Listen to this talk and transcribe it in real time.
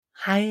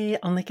Hei,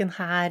 Anniken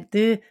her.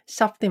 Du,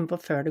 kjapt innpå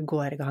før du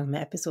går i gang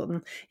med episoden.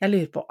 Jeg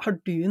lurer på, har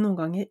du noen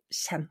ganger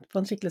kjent på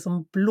en skikkelig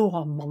sånn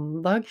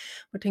blåmandag,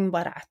 hvor ting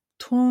bare er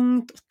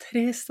tungt og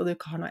trist, og du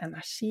ikke har noe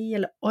energi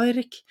eller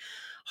ork?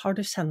 Har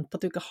du kjent på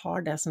at du ikke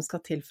har det som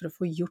skal til for å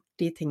få gjort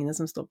de tingene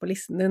som står på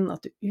listen din,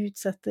 at du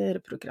utsetter,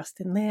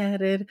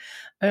 prokrastinerer,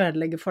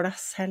 ødelegger for deg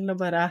selv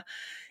og bare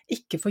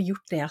ikke får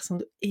gjort det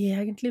som du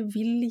egentlig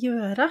vil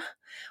gjøre?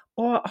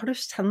 Og har du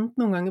kjent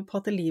noen ganger på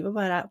at livet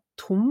bare er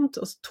tomt,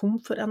 altså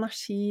tomt for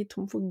energi,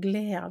 tomt for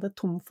glede,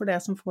 tomt for det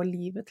som får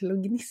livet til å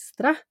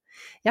gnistre?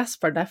 Jeg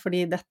spør deg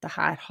fordi dette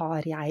her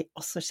har jeg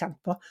også kjent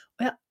på,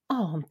 og jeg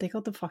ante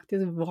ikke at det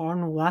faktisk var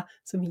noe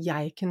som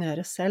jeg kunne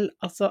gjøre selv.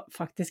 Altså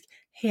faktisk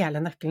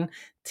hele nøkkelen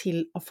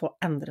til å få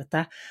endret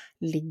det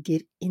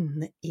ligger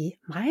inne i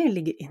meg,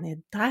 ligger inne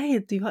i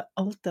deg. Du har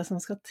alt det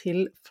som skal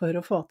til for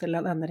å få til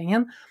den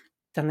endringen.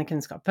 Denne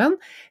kunnskapen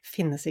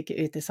finnes ikke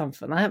ute i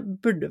samfunnet.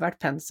 Burde vært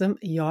pensum?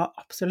 Ja,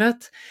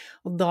 absolutt.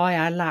 Og da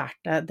jeg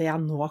lærte det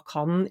jeg nå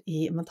kan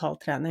i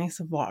mentaltrening,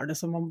 så var det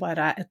som om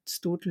bare et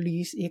stort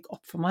lys gikk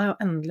opp for meg,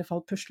 og endelig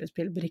falt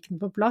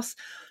puslespillbrikkene på plass.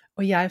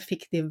 Og jeg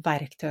fikk de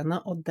verktøyene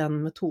og den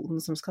metoden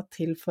som skal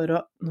til for å,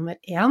 nummer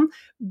 1,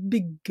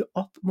 bygge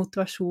opp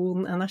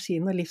motivasjonen,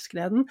 energien og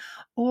livsgleden.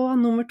 Og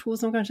nummer 2,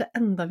 som kanskje er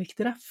enda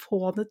viktigere,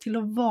 få det til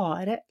å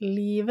vare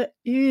livet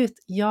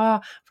ut.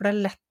 Ja, for det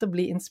er lett å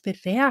bli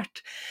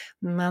inspirert,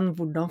 men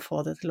hvordan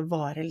få det til å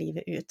vare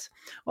livet ut?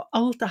 Og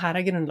alt det her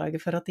er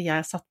grunnlaget for at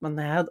jeg satte meg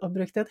ned og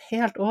brukte et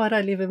helt år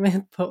av livet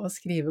mitt på å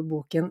skrive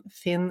boken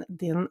Finn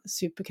din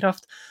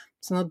superkraft,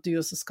 sånn at du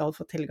også skal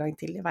få tilgang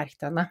til de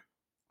verktøyene.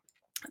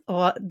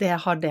 Og det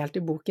jeg har delt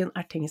i boken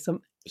er ting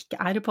som ikke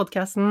er i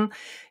podcasten,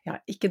 jeg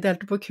har ikke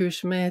delt det på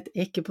kurset mitt,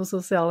 ikke på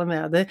sosiale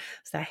medier,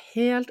 så det er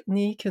helt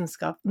ny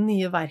kunnskap,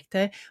 nye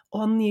verktøy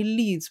og nye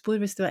lydspor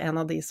hvis du er en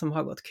av de som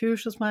har gått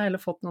kurs hos meg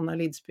eller fått noen av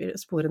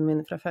lydsporene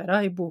mine fra før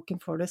av. I boken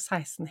får du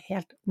 16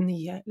 helt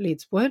nye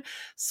lydspor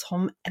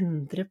som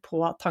endrer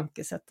på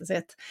tankesettet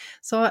sitt.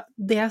 Så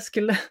det jeg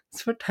skulle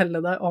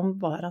fortelle deg om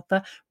var at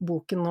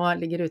boken nå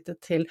ligger ute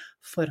til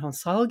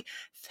forhåndssalg.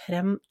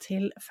 Frem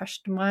til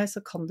 1. mai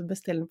så kan du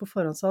bestille den på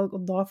forhåndssalg,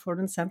 og da får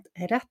du den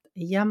sendt rett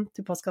hjem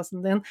til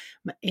postkassen din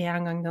med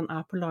en gang den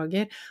er på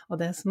lager.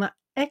 Og det som er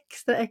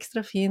ekstra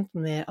fint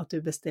med at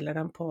du bestiller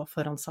den på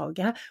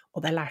forhåndssalget,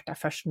 og det lærte jeg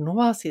først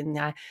nå, siden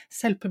jeg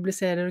selv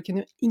publiserer og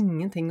kunne jo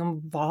ingenting om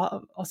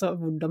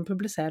hvordan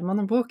publiserer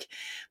man en bok.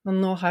 Men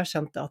nå har jeg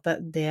skjønt at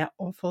det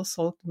å få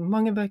solgt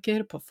mange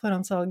bøker på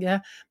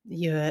forhåndssalget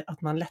gjør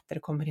at man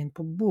lettere kommer inn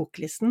på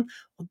boklisten,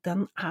 og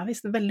den er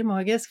visst veldig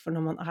magisk, for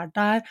når man er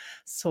der,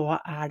 så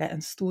er det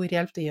en stor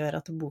hjelp. Det gjør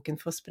at boken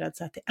får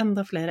spredd seg til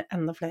enda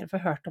flere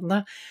får hørt om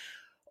det.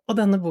 Og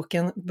denne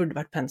boken burde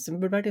vært pensum,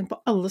 burde vært inne på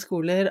alle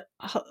skoler.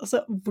 Altså,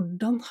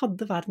 hvordan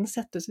hadde verden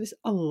sett ut hvis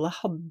alle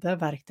hadde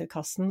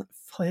verktøykassen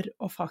for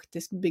å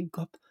faktisk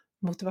bygge opp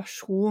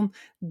motivasjon,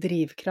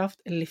 drivkraft,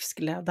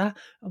 livsglede,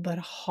 og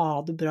bare ha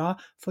det bra,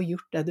 få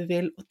gjort det du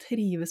vil, og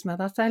trives med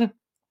deg selv?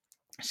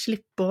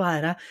 Slippe å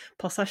være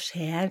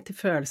passasjer til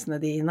følelsene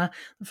dine,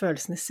 når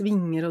følelsene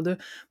svinger, og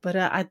du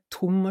bare er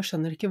tom og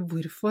skjønner ikke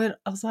hvorfor.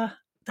 Altså,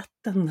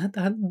 det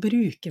er en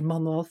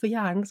brukermanual for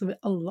hjernen som vi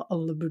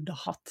alle burde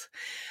ha hatt.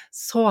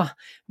 Så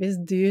hvis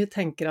du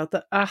tenker at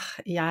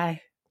jeg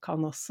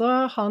kan også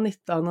ha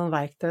nytte av noen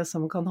verktøy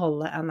som kan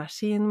holde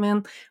energien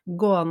min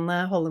gående,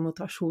 holde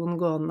motivasjonen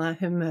gående,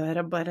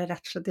 humøret bare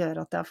rett og slett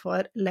gjøre at jeg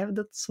får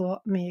levd et så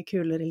mye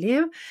kulere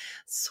liv,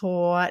 så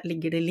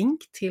ligger det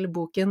link til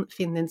boken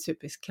Finn din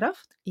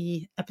superkraft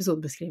i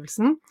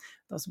episodebeskrivelsen.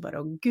 Det er også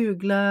bare å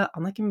google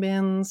Anniken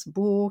Binds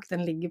bok,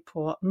 den ligger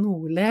på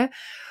Nordli.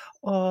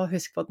 Og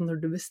husk på at når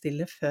du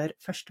bestiller før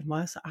 1.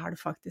 mai, så er du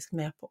faktisk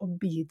med på å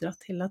bidra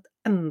til at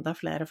enda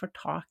flere får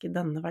tak i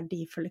denne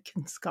verdifulle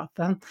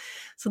kunnskapen.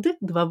 Så det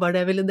var bare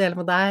det jeg ville dele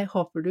med deg.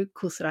 Håper du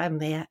koser deg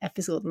med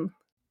episoden.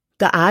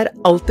 Det er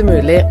alltid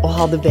mulig å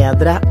ha det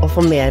bedre og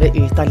få mer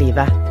ut av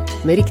livet.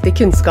 Med riktig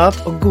kunnskap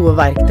og gode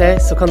verktøy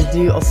så kan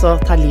du også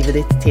ta livet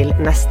ditt til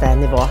neste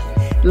nivå.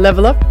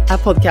 Level Up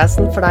er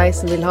podcasten for deg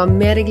som vil ha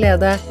mer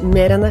glede,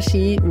 mer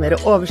energi, mer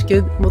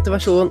overskudd,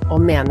 motivasjon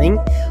og mening,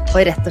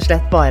 og rett og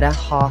slett bare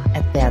ha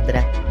et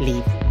bedre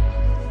liv.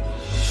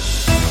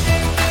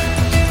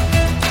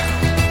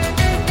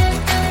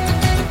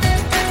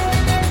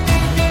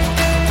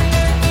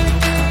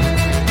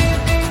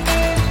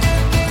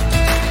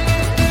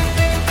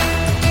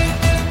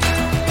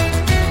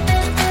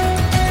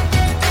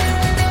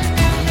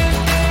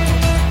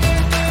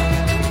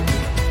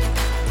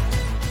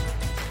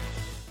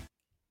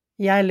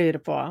 Jeg lurer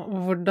på,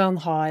 hvordan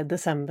har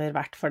desember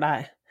vært for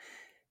deg?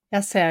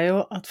 Jeg ser jo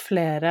at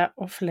flere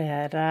og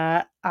flere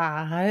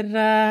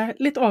er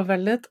litt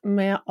overveldet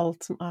med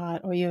alt som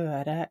er å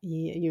gjøre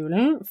i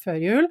julen,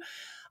 før jul.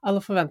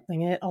 Alle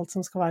forventninger, alt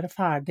som skal være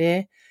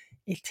ferdig,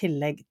 i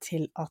tillegg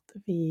til at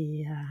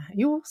vi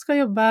jo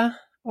skal jobbe,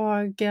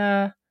 og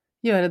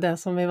gjøre det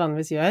som vi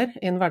vanligvis gjør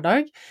i en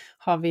hverdag.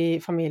 Har vi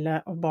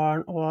familie og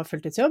barn og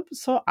fulltidsjobb,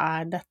 så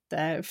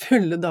dette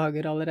fulle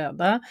dager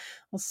allerede.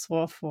 Og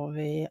så får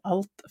vi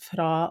alt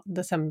fra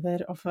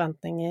desember og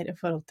forventninger i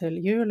forhold til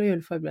jul og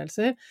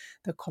juleforberedelser.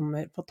 Det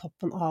kommer på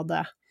toppen av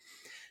det.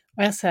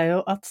 Og jeg ser jo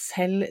at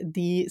selv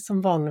de som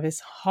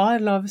vanligvis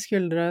har lave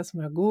skuldre, som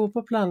er gode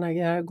på å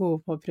planlegge,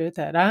 gode på å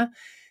prioritere,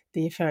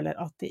 de føler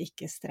at de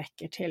ikke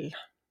strekker til.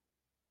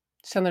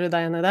 Kjenner du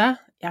deg igjen i det?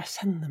 Jeg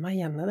kjenner meg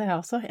igjen i det, jeg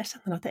også. Jeg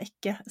kjenner at jeg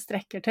ikke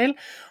strekker til,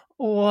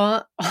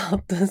 og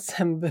at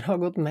desember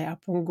har gått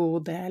med på en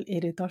god del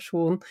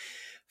irritasjon,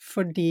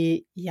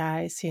 fordi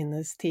jeg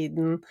synes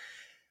tiden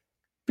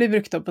blir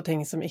brukt opp på ting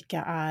som ikke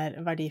er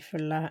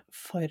verdifulle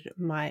for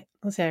meg.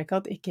 Nå sier jeg ikke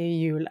at ikke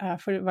jul er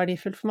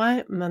verdifullt for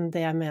meg, men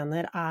det jeg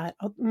mener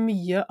at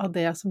mye av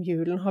det som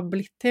julen har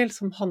blitt til,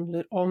 som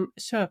handler om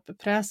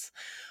kjøpepress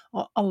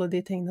og alle de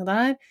tingene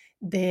der,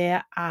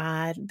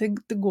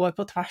 det går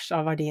på tvers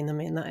av verdiene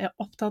mine. Jeg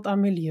er opptatt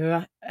av miljø,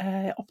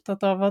 jeg er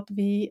opptatt av at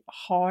vi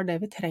har det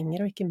vi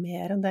trenger og ikke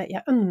mer enn det.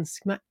 Jeg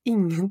ønsker meg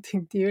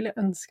ingenting til jul,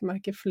 jeg ønsker meg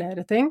ikke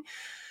flere ting.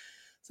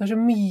 Så det er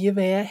så mye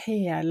ved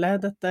hele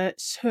dette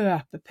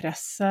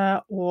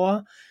kjøpepresset,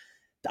 og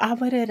det er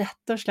bare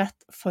rett og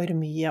slett for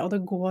mye, og det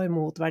går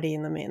mot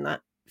verdiene mine.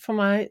 For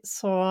meg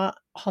så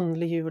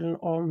handler julen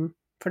om,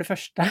 for det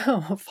første,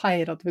 å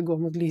feire at vi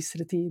går mot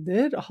lysere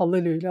tider.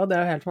 Halleluja, det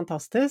er jo helt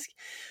fantastisk.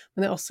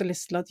 Men jeg har også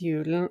lyst til at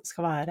julen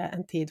skal være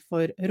en tid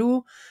for ro,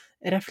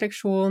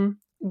 refleksjon,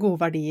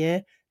 gode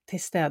verdier,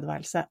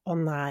 tilstedeværelse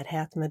og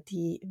nærhet med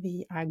de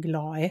vi er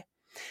glad i.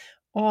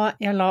 Og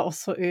jeg la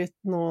også ut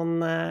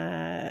noen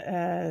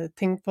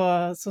ting på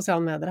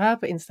sosiale medier her,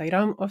 på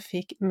Instagram, og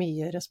fikk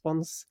mye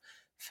respons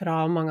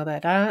fra mange av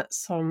dere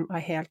som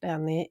er helt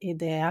enig i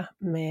det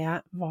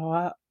med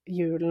hva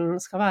julen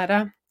skal være.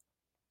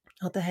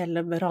 At det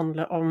heller bør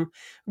handle om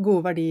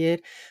gode verdier,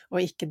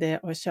 og ikke det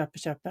å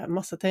kjøpe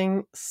masse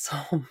ting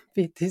som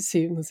vi til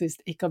syvende og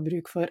sist ikke har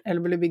bruk for,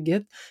 eller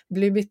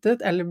blir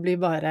byttet, eller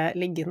blir bare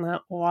liggende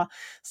og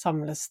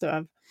samle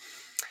støv.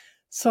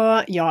 Så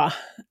ja,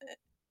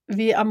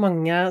 vi er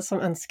mange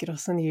som ønsker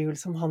oss en jul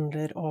som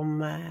handler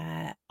om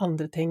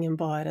andre ting enn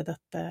bare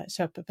dette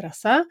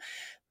kjøpepresset,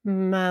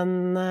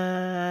 men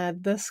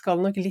det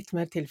skal nok litt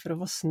mer til for å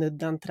få snudd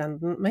den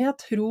trenden. Men jeg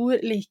tror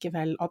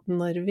likevel at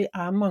når vi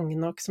er mange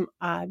nok som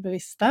er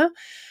bevisste,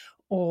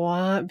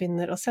 og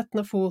begynner å sette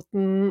ned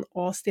foten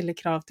og stille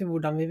krav til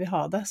hvordan vi vil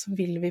ha det, så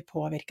vil vi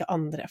påvirke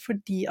andre.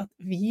 Fordi at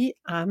vi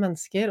er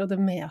mennesker, og det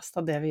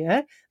meste av det vi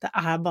gjør, det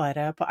er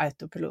bare på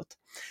autopilot.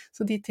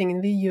 Så de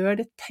tingene vi gjør,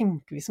 det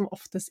tenker vi som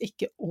oftest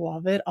ikke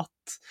over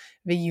at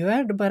vi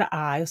gjør. Det bare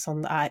er jo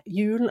sånn det er.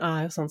 Julen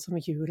er jo sånn som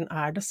julen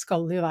er. Det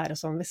skal jo være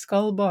sånn. Vi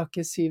skal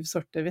bake 7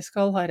 sorter, vi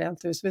skal ha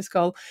rent hus, vi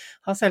skal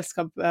ha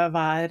selskap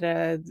hver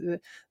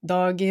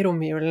dag i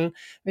romjulen,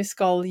 vi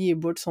skal gi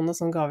bort sånn og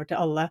sånn gaver til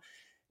alle.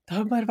 Det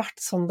har bare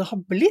vært sånn det har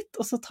blitt,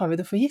 og så tar vi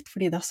det for gitt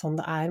fordi det er sånn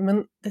det er, men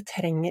det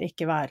trenger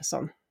ikke være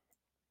sånn.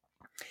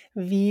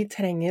 Vi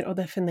trenger å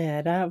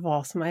definere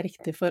hva som er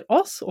riktig for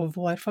oss og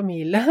vår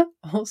familie,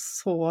 og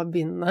så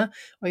begynne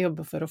å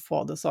jobbe for å få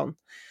det sånn.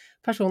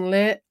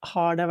 Personlig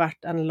har det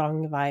vært en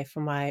lang vei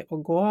for meg å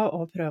gå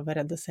og prøve å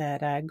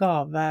redusere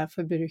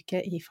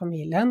gaveforbruket i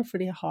familien,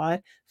 fordi jeg har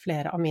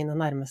flere av mine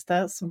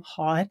nærmeste som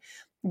har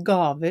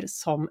gaver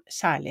som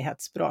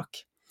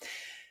kjærlighetsspråk.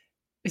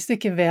 Hvis du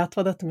ikke vet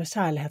hva dette med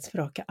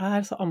kjærlighetsspråket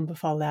er, så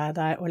anbefaler jeg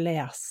deg å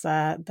lese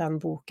den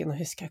boken, og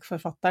husker jeg ikke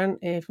forfatteren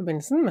i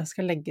forbindelsen, men jeg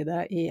skal legge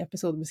det i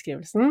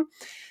episodebeskrivelsen.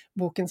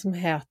 Boken som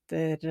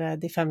heter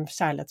De 5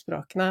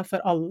 kjærlighetsspråkene.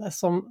 For alle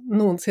som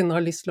noensinne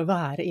har lyst til å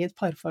være i et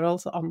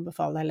parforhold, så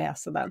anbefaler jeg å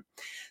lese den.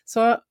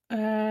 Så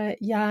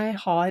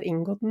jeg har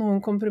inngått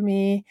noen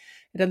kompromiss,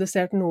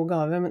 redusert noen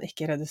gaver, men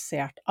ikke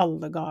redusert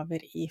alle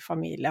gaver i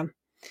familien.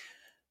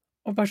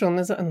 Og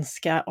personlig så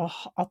ønsker jeg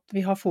at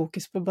vi har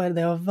fokus på bare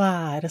det å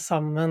være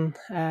sammen,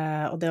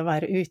 og det å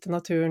være ute i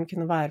naturen,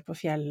 kunne være på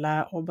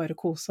fjellet og bare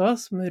kose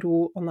oss med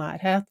ro og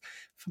nærhet.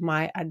 For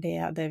meg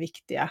er det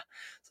viktige.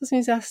 Så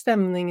synes jeg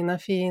stemningen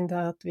er fin,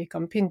 det at vi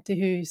kan pynte i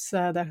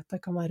huset,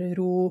 det kan være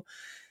ro,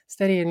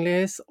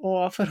 stearinlys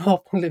og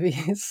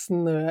forhåpentligvis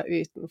snø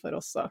utenfor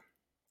også.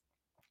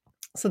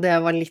 Så det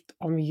var litt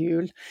om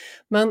jul.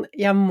 Men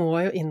jeg må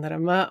jo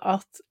innrømme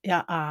at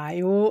jeg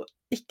er jo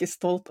ikke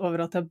stolt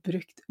over at jeg har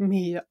brukt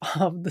mye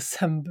av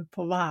desember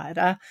på å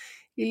være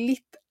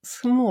litt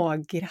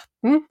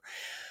smågretten.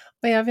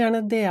 Og jeg vil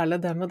gjerne dele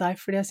det med deg,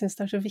 fordi jeg synes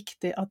det er så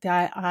viktig at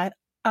jeg er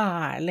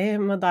ærlig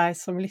med deg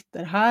som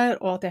lytter her,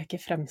 og at jeg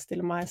ikke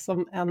fremstiller meg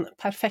som en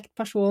perfekt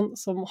person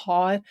som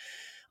har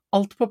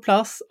alt på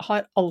plass,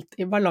 har alt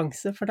i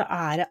balanse, for det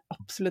er jeg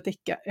absolutt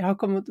ikke. Jeg har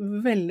kommet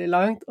veldig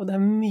langt, og det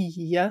er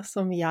mye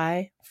som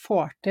jeg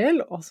får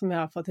til, og som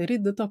jeg har fått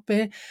ryddet opp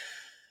i.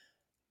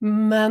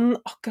 Men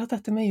akkurat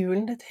dette med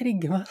julen, det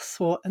trigger meg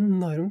så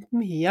enormt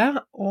mye,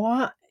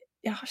 og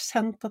jeg har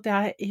kjent at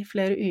jeg i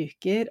flere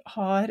uker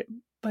har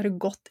bare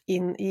gått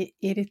inn i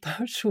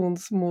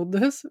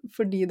irritasjonsmodus,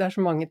 fordi det er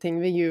så mange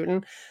ting ved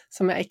julen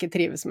som jeg ikke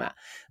trives med.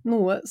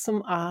 Noe som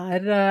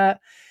er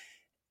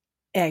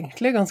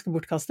egentlig ganske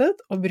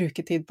bortkastet å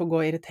bruke tid på å gå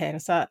og irritere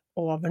seg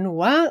over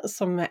noe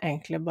som jeg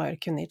egentlig bare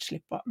kunne gitt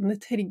slipp på. Men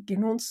det trigger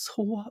noen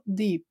så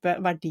dype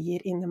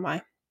verdier inni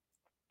meg.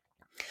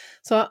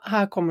 Så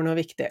her kommer noe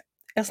viktig.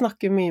 Jeg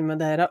snakker mye med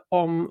dere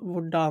om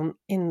hvordan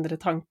indre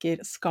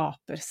tanker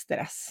skaper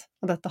stress.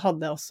 Og dette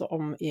hadde jeg også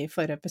om i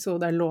forrige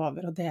episode. Jeg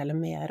lover å dele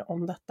mer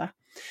om dette.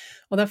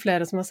 Og det er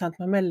flere som har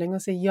sendt meg melding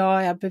og sier ja,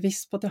 jeg er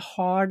bevisst på at jeg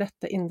har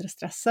dette indre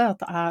stresset,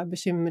 at det er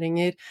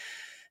bekymringer,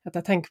 at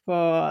jeg tenker på,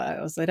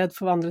 altså redd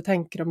for hva andre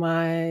tenker om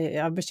meg,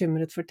 jeg er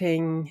bekymret for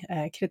ting,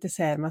 jeg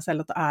kritiserer meg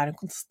selv, at det er en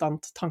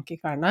konstant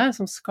tankekverne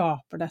som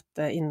skaper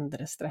dette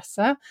indre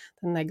stresset,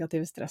 det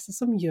negative stresset,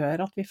 som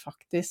gjør at vi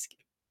faktisk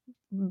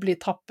blir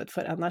tappet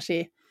for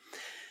energi.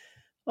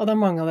 Og det er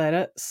mange av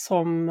dere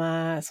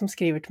som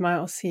skriver til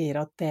meg og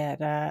sier at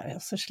dere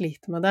også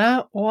sliter med det,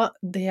 og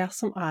det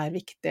som er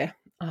viktig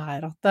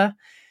er at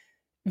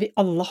vi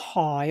alle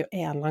har jo en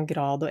eller annen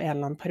grad og en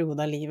eller annen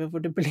periode av livet hvor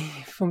det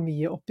blir for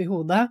mye opp i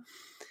hodet.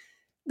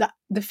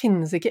 Det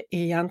finnes ikke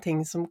én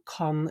ting som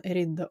kan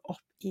rydde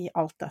opp i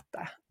alt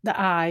dette. Det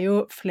er jo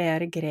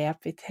flere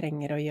grep vi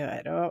trenger å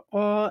gjøre,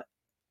 og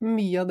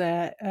mye av det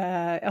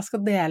jeg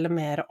skal dele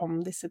mer om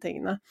disse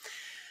tingene.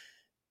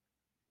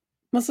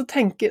 Men så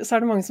er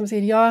det mange som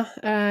sier ja,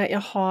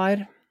 jeg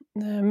har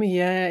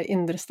mye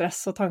indre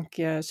stress og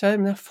tankekjør,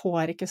 men jeg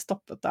får ikke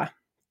stoppet det.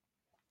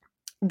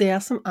 Det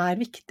som er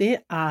viktig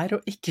er å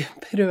ikke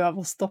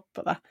prøve å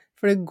stoppe det,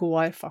 for det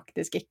går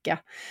faktisk ikke.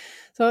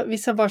 Så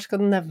hvis jeg bare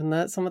skal nevne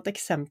som et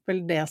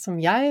eksempel det som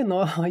jeg nå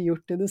har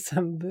gjort i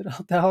desember,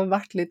 at jeg har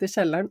vært litt i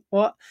kjelleren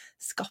og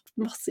skapt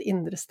masse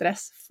indre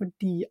stress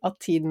fordi at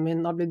tiden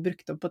min har blitt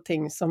brukt opp på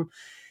ting som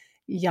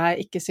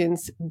jeg ikke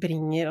synes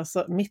bringer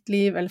også mitt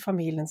liv eller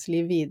familiens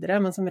liv videre,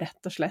 men som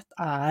rett og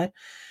slett er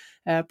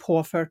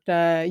påførte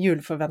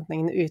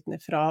juleforventningene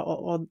utenfra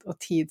og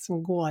tid som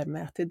går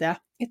med til det.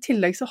 I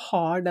tillegg så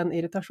har den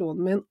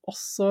irritasjonen min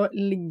også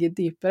ligget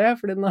dypere,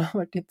 for den har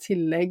vært i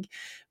tillegg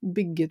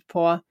bygget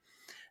på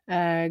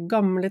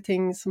gamle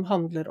ting som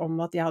handler om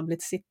at jeg har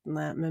blitt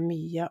sittende med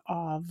mye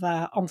av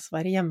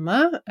ansvaret hjemme,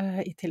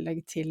 i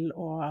tillegg til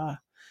å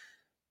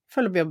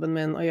følge opp jobben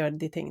min og gjøre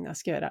de tingene jeg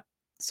skal gjøre.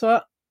 Så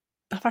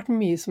det har vært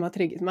mye som har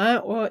trigget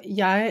meg, og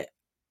jeg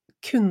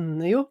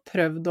kunne jo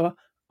prøvd å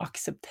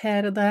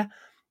akseptere det,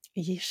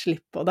 gi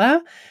slipp på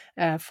det,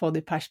 få det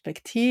i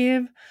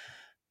perspektiv,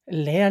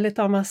 le litt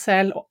av meg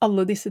selv, og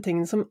alle disse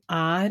tingene som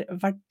er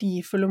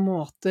verdifulle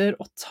måter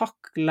å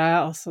takle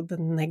altså det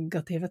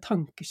negative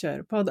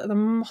tankekjøret på. Det er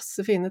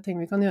masse fine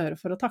ting vi kan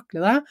gjøre for å takle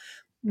det,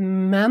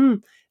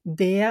 men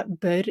det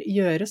bør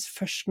gjøres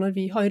først når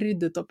vi har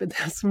ryddet opp i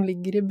det som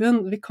ligger i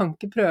bunn. Vi kan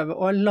ikke prøve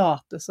å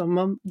late som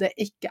om det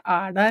ikke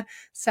er der,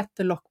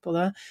 sette lokk på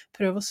det,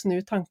 prøve å snu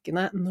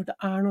tankene når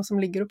det er noe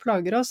som ligger og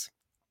plager oss.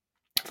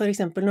 For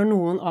eksempel når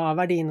noen av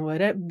verdiene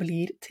våre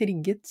blir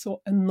trigget så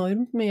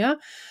enormt mye,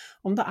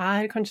 om det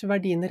er kanskje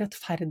verdien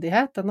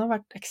rettferdighet, den har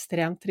vært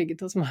ekstremt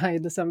trigget hos meg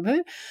i desember,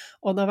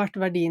 og det har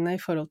vært verdiene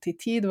i forhold til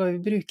tid, hva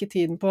vi bruker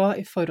tiden på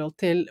i forhold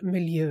til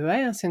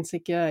miljøet. Jeg synes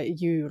ikke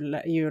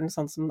julen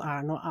sånn som den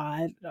er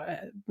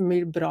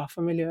nå bra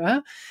for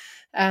miljøet.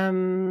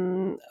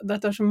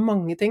 Dette er så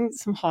mange ting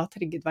som har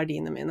trigget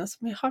verdiene mine,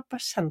 som jeg har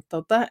bare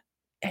kjent at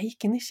jeg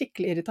gikk inn i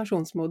skikkelig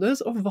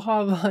irritasjonsmodus, og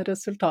hva var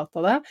resultatet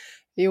av det?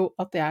 Jo,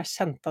 at jeg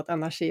kjente at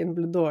energien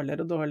ble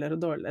dårligere og dårligere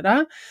og dårligere,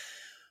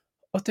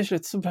 og til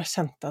slutt så bare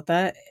kjente jeg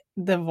at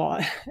det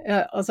var,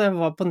 jeg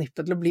var på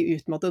nippet til å bli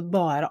utmattet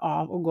bare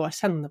av å gå og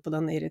kjenne på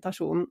den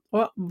irritasjonen.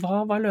 Og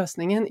hva var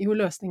løsningen? Jo,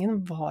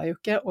 løsningen var jo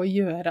ikke å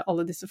bruke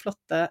alle disse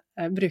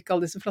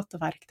flotte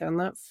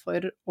verktøyene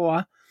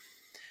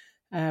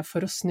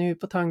for å snu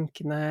på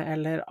tankene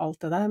eller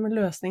alt det der, men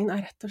løsningen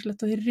er rett og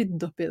slett å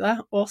rydde opp i det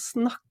og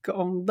snakke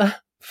om det,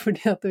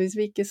 fordi at hvis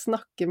vi ikke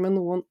snakker med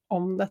noen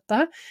om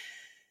dette,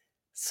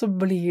 så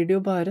blir det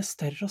jo bare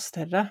større og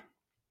større.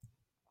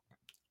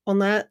 Og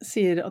når jeg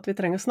sier at vi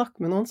trenger å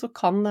snakke med noen, så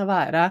kan det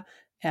være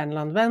en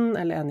eller annen venn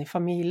eller en i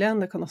familien,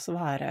 det kan også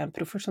være en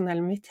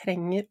profesjonell, men vi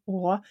trenger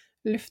å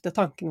lufte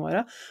tankene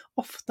våre.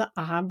 Ofte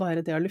er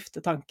bare det å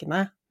lufte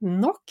tankene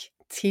nok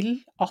til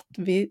at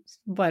vi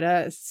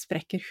bare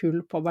sprekker hull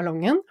på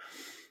ballongen,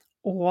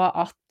 og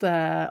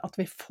at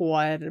vi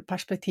får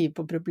perspektiv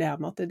på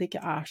problemet, at det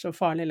ikke er så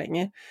farlig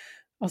lenger.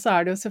 Og så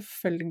er det jo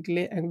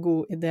selvfølgelig en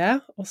god idé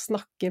å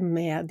snakke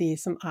med de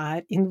som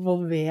er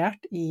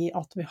involvert i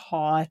at vi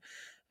har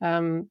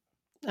en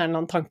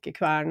eller annen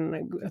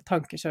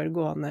tankekjør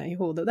gående i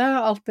hodet. Det er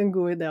alltid en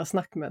god idé å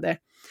snakke med de.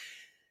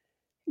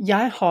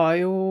 Jeg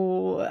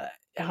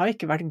har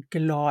ikke vært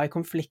glad i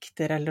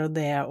konflikter eller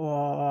det,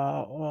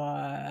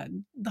 og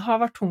det har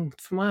vært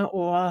tungt for meg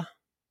å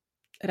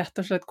rett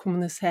og slett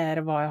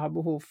kommunisere hva jeg har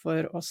behov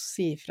for, og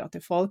si fra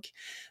til folk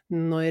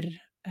når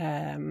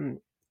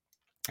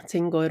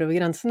ting går over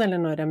grensen, eller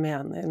når jeg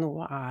mener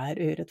noe er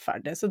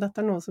urettferdig. Så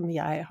dette er noe som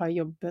jeg har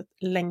jobbet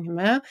lenge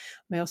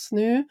med å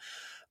snu,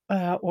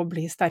 og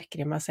bli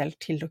sterkere i meg selv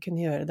til å kunne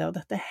gjøre det, og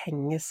dette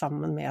henger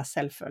sammen med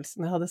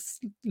selvfølelsen. Jeg hadde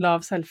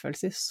lav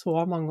selvfølelse i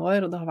så mange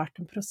år, og det har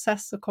vært en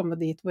prosess å komme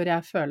dit hvor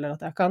jeg føler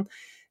at jeg kan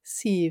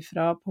si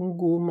ifra på en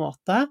god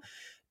måte,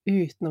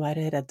 uten å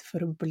være redd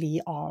for å bli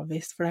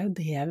avvist, for det jo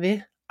det vi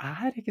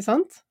ikke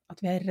sant? At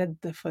vi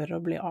redde for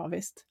å bli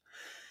avvist.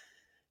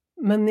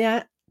 Men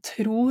jeg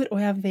tror, og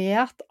jeg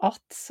vet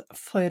at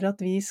for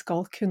at vi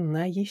skal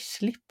kunne gi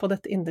slipp på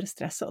dette indre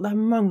stresset, og det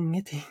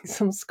mange ting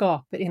som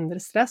skaper indre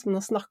stress, men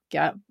nå snakker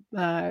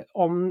jeg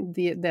om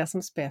det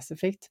som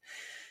spesifikt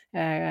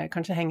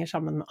kanskje henger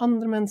sammen med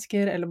andre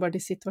mennesker, eller bare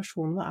de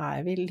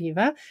situasjonene vi i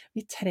livet.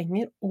 Vi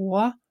trenger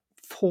å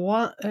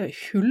få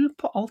hull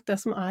på alt det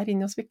som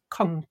inni oss. Vi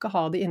kan ikke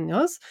ha det inni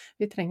oss.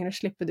 Vi trenger å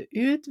slippe det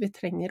ut. Vi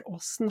trenger å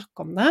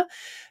snakke om det,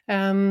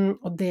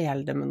 og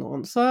dele det med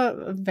noen. Så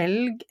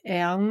velg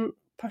en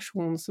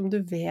person som du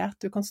vet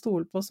du kan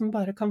stole på, som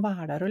bare kan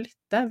være der og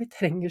lytte. Vi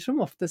trenger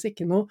som oftest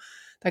ikke noe,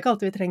 det ikke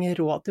alltid vi trenger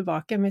råd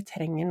tilbake, men vi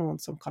trenger noen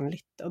som kan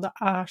lytte, og det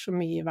så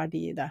mye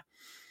verdi i det.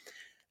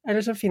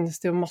 Eller så finnes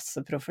det jo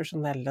masse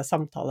profesjonelle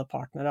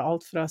samtalepartnere,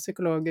 alt fra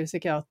psykologer,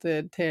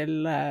 psykiater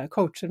til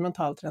coacher,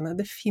 mentaltrenere.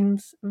 Det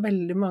finnes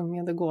veldig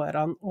mange det går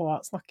an å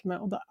snakke med,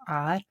 og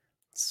det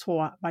så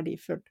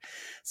verdifullt.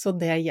 Så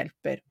det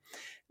hjelper.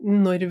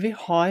 Når vi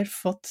har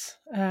fått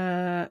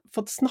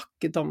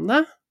snakket om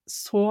det,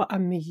 så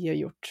mye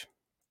gjort.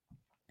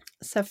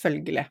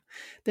 Selvfølgelig.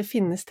 Det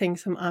finnes ting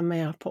som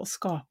med på å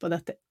skape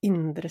dette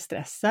indre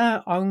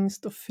stresset,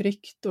 angst og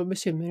frykt og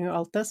bekymring og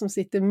alt det, som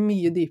sitter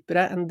mye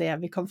dypere enn det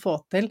vi kan få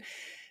til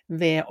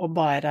ved å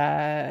bare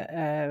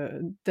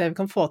det vi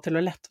kan få til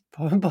å lette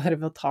på bare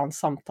ved å ta en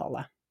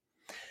samtale.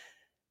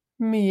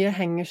 Mye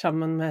henger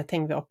sammen med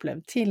ting vi har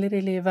opplevd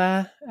tidligere i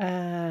livet,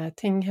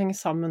 ting henger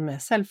sammen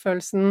med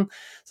selvfølelsen,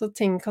 så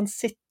ting kan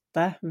sitte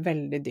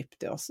veldig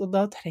dypt i oss, og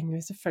da trenger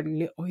vi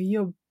selvfølgelig å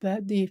jobbe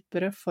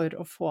dypere for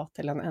å få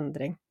til en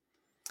endring.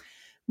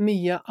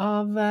 Mye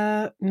av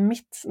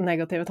mitt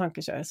negative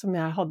tankekjør som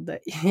jeg hadde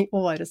i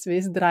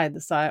årevis dreide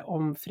seg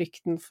om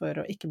frykten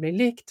for å ikke bli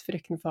likt,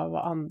 frykten for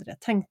hva andre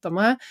tenkte om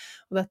meg,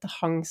 og dette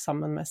hang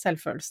sammen med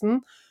selvfølelsen.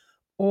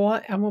 Og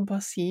jeg må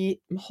bare si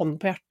med hånden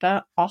på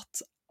hjertet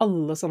at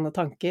alle sånne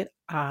tanker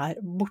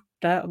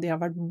borte, og de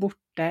har vært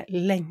borte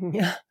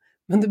lenge.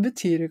 Men det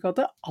betyr ikke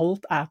at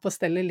alt på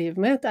stell i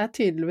livet mitt. Det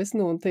tydeligvis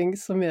noen ting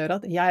som gjør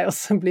at jeg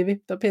også blir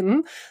vippet av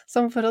pinnen,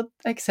 som for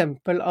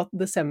eksempel at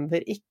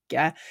desember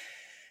ikke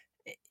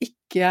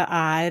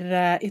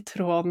i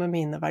tråd med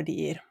mine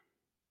verdier.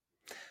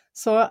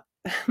 Så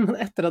men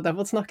etter at jeg har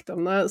fått snakket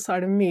om det, så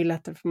det mye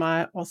lettere for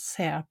meg å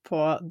se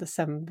på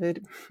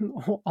desember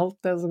og alt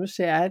det som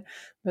skjer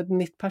med et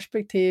nytt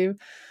perspektiv,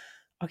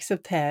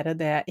 akseptere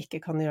det jeg ikke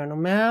kan gjøre noe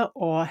med,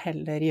 og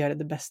heller gjøre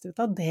det beste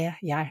ut av det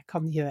jeg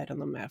kan gjøre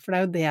noe med. For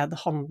det jo det det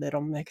handler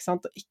om, ikke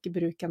sant? Å ikke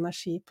bruke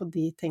energi på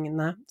de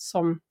tingene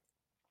som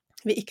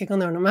vi ikke kan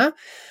gjøre noe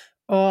med,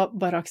 og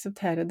bare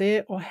akseptere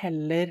de, og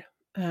heller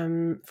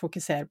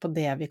fokusere på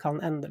det vi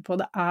kan endre på.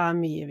 Det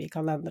mye vi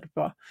kan endre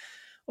på.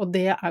 Og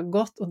det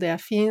godt, og det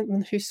fint,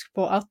 men husk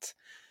på at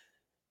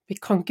vi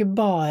kan ikke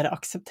bare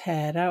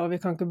akseptere, og vi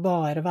kan ikke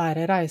bare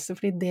være reise,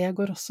 fordi det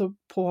går også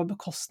på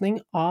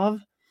bekostning av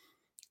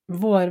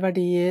våre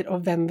verdier,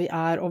 og hvem vi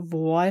og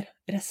vår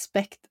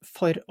respekt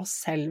for oss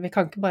selv. Vi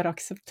kan ikke bare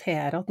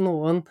akseptere at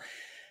noen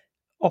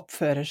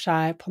oppfører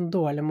seg på en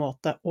dårlig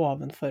måte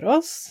ovenfor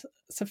oss.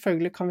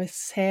 Selvfølgelig kan vi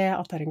se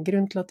at det en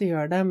grunn til at de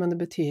gjør det, men det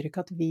betyr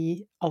ikke at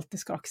vi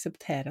alltid skal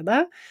akseptere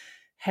det,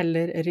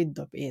 heller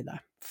rydde opp i det.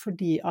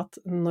 Fordi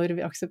at når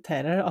vi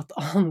aksepterer at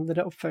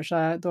andre oppfører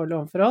seg dårlig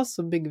overfor oss,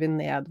 så bygger vi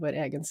ned vår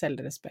egen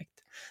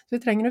selvrespekt. Så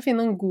vi trenger å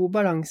finne en god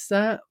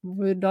balanse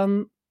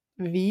hvordan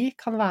vi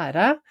kan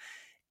være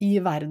i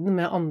verden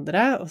med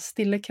andre, og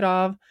stille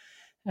krav,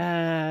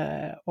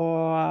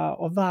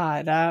 og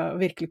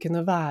virkelig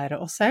kunne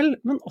være oss selv,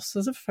 men også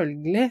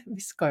selvfølgelig,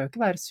 vi skal jo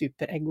ikke være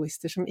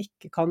superegoister som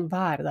ikke kan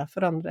være der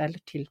for andre, eller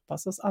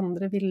tilpasse oss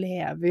andre. Vi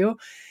lever jo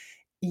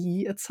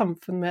i et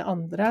samfunn med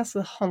andre,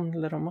 så det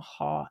handler om å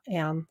ha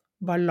en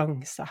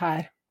balanse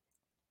her,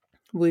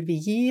 hvor vi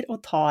gir og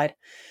tar,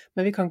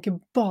 men vi kan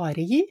ikke bare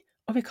gi,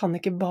 og vi kan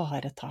ikke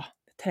bare ta.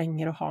 Vi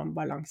trenger å ha en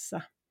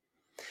balanse.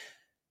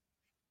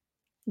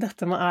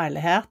 Dette med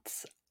ærlighet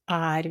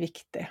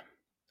viktig,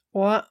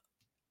 og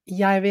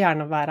jeg vil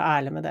gjerne være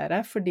ærlig med dere,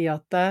 fordi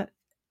at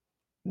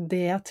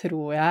det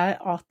tror jeg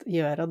at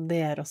gjør at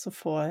dere også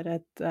får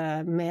et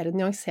mer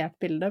nyansert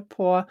bilde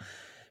på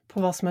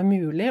hva som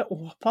mulig,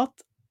 og på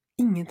at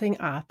ingenting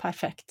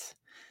perfekt.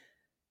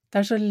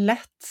 Det så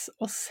lett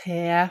å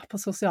se på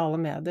sosiale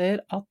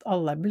medier at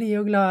alle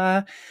blide og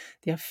glade,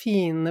 de har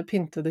fine,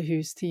 pyntede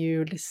hus til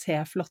jul, de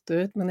ser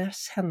flotte ut, men jeg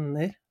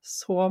kjenner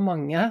så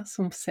mange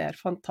som ser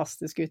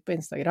fantastisk ut på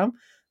Instagram,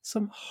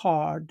 som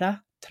har det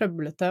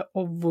trøblete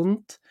og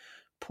vondt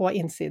på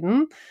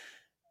innsiden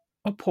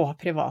og på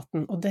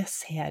privaten, og det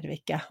ser vi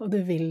ikke, og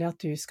det vil jeg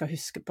at du skal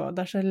huske på.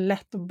 Det så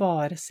lett å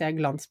bare se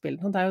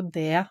glansbildene, og det jo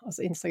det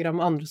altså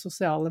Instagram og andre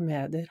sosiale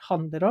medier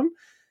handler om.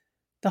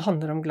 Det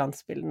handler om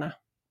glansbildene.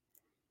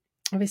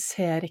 Og vi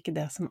ser ikke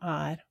det som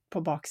på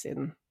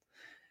baksiden.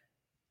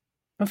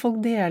 Men folk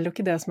deler jo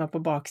ikke det som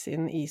på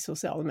baksiden i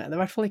sosiale medier, i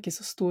hvert fall ikke i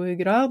så stor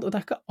grad, og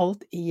det ikke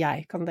alt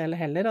jeg kan dele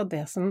heller av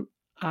det som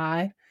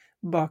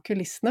bak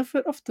kulissene,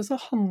 for ofte så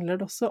handler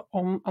det også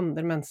om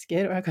andre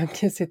mennesker, og jeg kan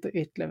ikke sitte og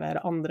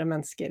utlevere andre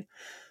mennesker.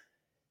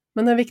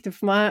 Men det er viktig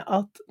for meg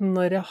at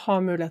når jeg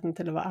har muligheten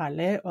til å være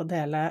ærlig og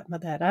dele med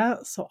dere,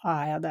 så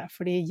er jeg det.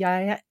 Fordi jeg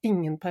er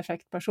ingen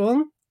perfekt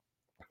person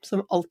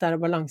som alltid er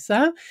i balanse,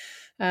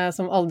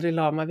 som aldri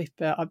lar meg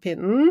vippe av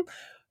pinnen,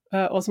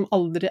 og som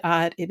aldri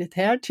er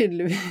irritert.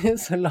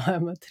 Tydeligvis så lar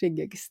jeg meg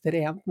trigge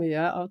ekstremt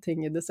mye av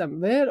ting i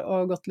desember,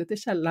 og gått litt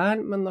i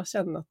kjelleren, men nå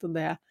kjenner jeg at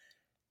det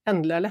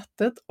endelig er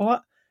lettet. Og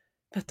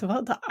vet du hva,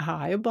 det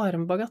er jo bare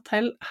en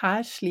bagatell.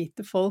 Her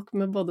sliter folk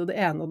med både det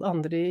ene og det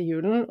andre i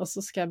julen, og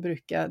så skal jeg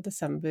bruke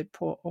desember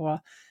på å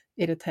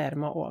irritere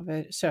meg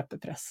over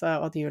kjøpepresset,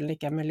 og at julen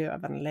ikke er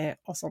miljøvennlig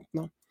og sånt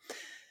noe.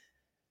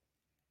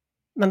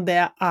 Men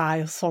det er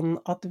jo sånn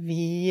at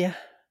vi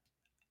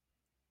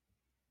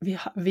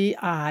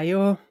er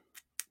jo,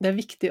 det er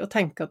viktig å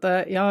tenke at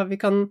ja, vi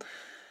kan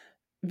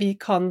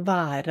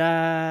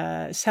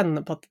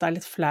kjenne på at det er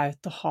litt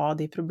flaut å ha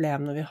de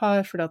problemene vi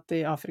har, for at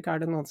i Afrika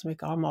er det noen som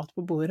ikke har mat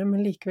på bordet,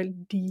 men likevel,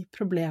 de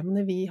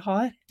problemene vi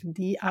har,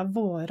 de er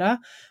våre,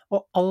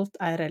 og alt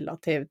er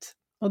relativt.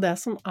 Og det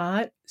som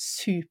er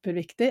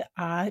superviktig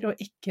er å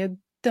ikke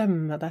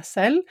dømme deg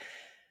selv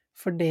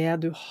for det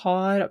du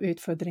har av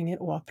utfordringer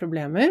og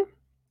problemer.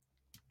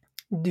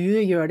 Du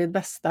gjør ditt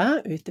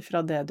beste ut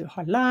ifra det du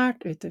har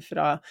lært, ut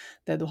ifra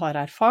det du har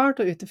erfart,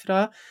 og ut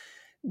ifra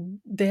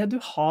det du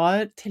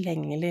har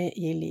tilgjengelig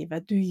i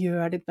livet. Du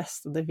gjør ditt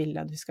beste, og det vil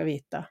jeg du skal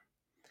vite.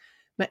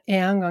 Med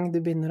en gang du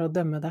begynner å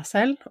dømme deg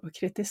selv og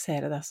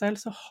kritisere deg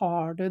selv, så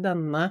har du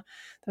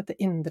dette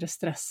indre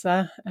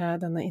stresset,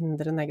 denne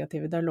indre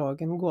negative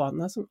dialogen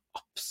gående, som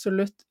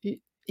absolutt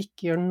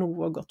ikke gjør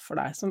noe godt for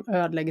deg, som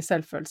ødelegger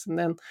selvfølelsen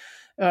din,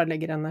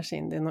 ødelegger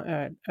energien din og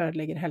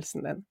ødelegger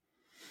helsen din.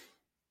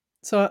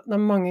 Så det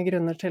er mange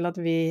grunner til at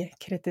vi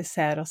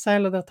kritiserer oss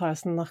selv, og dette har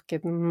jeg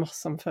snakket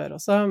masse om før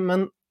også,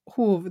 men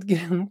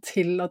hovedgrunnen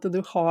til at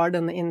du har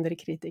denne indre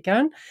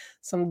kritikeren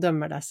som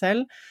dømmer deg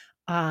selv,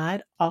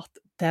 er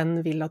at den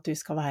vil at du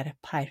skal være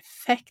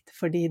perfekt,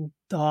 fordi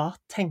da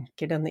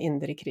tenker denne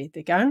indre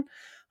kritikeren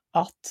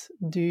at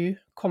du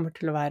kommer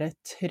til å være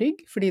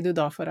trygg, fordi du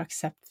da får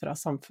aksept fra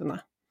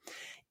samfunnet.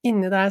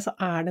 Inni deg så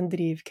er det en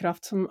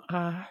drivkraft som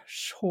er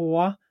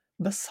så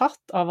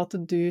besatt av at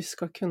du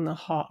skal kunne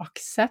ha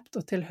aksept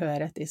og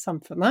tilhørighet i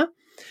samfunnet,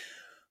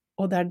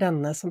 og det er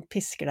denne som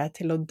pisker deg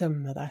til å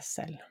dømme deg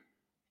selv.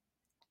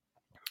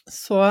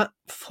 Så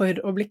for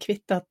å bli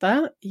kvitt dette,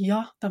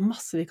 ja, det er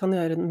masse vi kan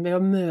gjøre ved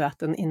å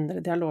møte den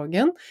indre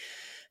dialogen,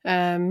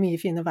 mye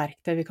fine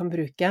verktøy vi kan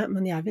bruke,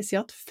 men jeg vil si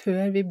at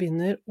før vi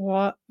begynner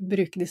å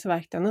bruke disse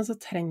verktøyene, så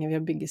trenger vi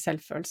å bygge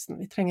selvfølelsen.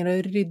 Vi trenger å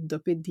rydde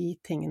opp i de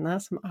tingene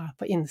som er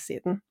på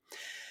innsiden.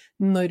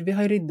 Når vi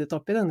har ryddet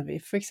opp i denne,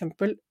 vi for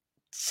eksempel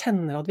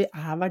kjenner at vi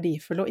er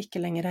verdifulle og ikke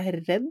lenger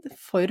er redd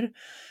for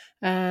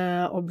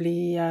å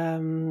bli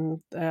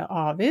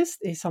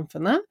avvist i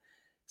samfunnet,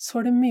 så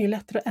er det mye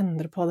lettere å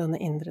endre på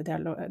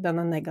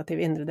denne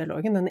negative indre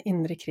dialogen, denne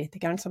indre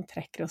kritikeren som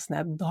trekker oss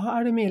ned. Da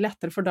er det mye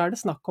lettere, for da er det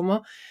snakk om å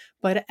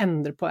bare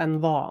endre på en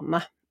vane.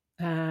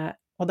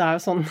 Og det er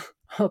jo sånn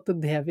at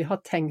det vi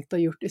har tenkt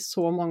og gjort i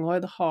så mange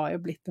år, det har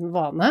jo blitt en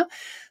vane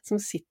som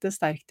sitter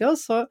sterkt i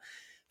oss. Så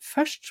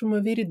først så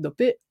må vi rydde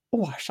opp i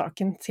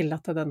årsaken til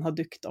at den har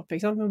dukket opp.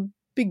 Ikke sant? Vi må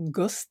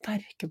bygge oss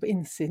sterke på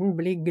innsiden,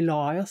 bli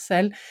glad i oss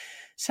selv,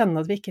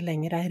 kjenne at vi ikke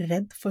lenger er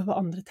redd for hva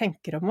andre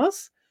tenker om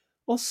oss.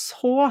 Og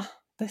så,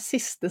 det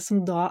siste som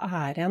da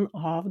er igjen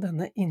av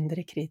denne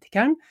indre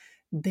kritikeren,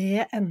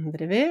 det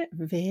endrer vi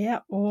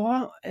ved å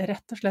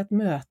rett og slett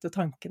møte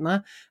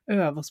tankene,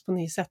 øve oss på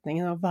nye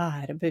setninger og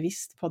være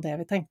bevisst på det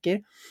vi tenker.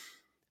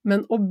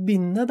 Men å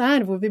begynne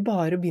der, hvor vi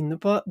bare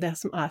begynner på det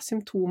som er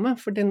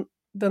symptomet, for den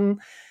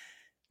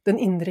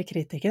indre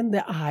kritikken,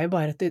 det er jo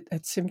bare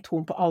et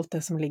symptom på alt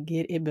det som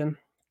ligger i bunn.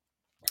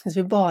 Hvis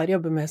vi bare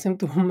jobber med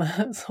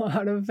symptomet, så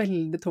er det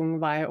veldig tung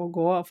vei å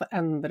gå for å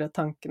endre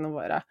tankene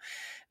våre.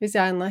 Hvis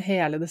jeg nå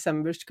hele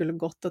desember skulle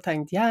gått og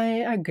tenkt, jeg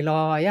er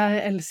glad,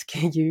 jeg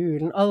elsker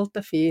julen, alt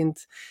er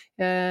fint,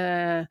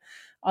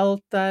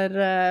 alt er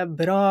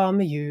bra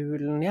med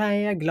julen,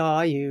 jeg er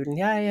glad i julen,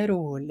 jeg er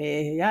rolig,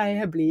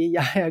 jeg er blid,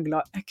 jeg er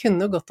glad. Jeg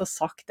kunne jo godt ha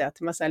sagt det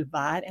til meg selv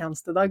hver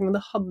eneste dag, men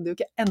det hadde jo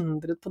ikke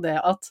endret på det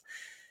at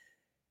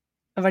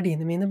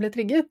verdiene mine ble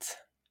trigget.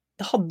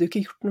 Det hadde jo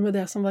ikke gjort noe med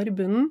det som var i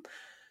bunnen.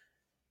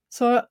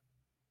 Så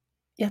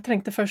jeg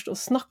trengte først å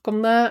snakke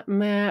om det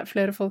med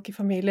flere folk i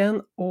familien,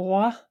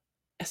 og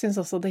jeg synes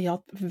også det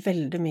hjalp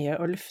veldig mye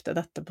å lufte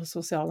dette på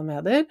sosiale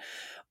medier,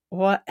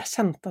 og jeg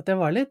kjente at jeg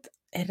var litt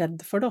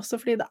redd for det også,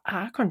 fordi det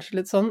er kanskje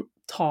litt sånn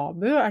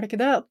tabu, er det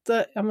ikke det? At,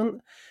 ja, men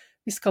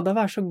vi skal da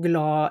være så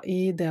glad i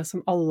det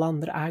som alle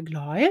andre er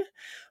glad i,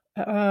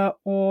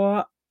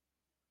 og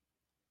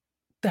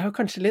det er jo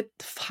kanskje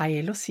litt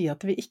feil å si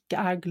at vi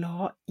ikke er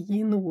glad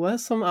i noe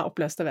som er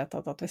oppløst og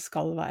vedtatt at vi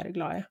skal være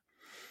glad i.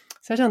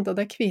 Så jeg kjente at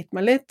jeg kviet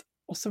meg litt,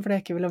 også fordi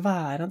jeg ikke ville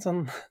være en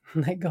sånn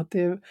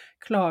negativ,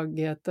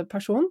 klagete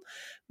person.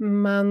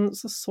 Men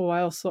så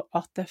jeg også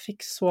at jeg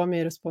fikk så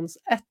mye respons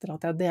etter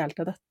at jeg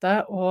delte dette,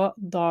 og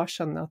da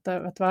skjønner jeg at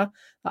vet du hva,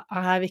 det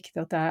er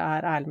viktig at jeg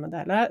er ærlig med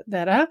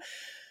dere.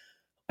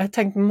 Og jeg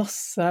tenkte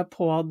masse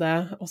på det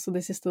også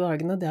de siste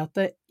dagene, det at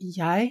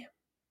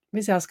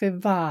hvis jeg skal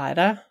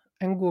være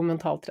en god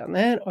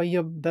mentaltrener og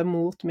jobbe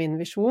mot min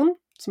visjon,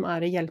 som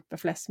er å hjelpe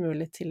flest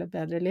mulig til et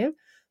bedre liv,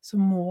 så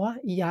må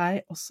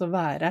jeg også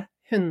være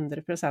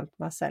 100%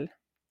 meg selv.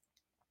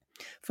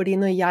 Fordi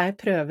når jeg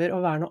prøver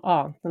å være noe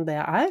annet enn det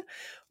jeg er,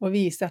 og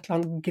vise et eller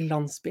annet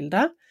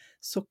glansbilde,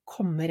 så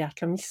kommer jeg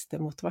til å miste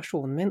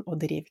motivasjonen min og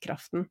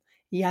drivkraften.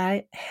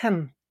 Jeg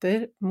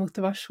henter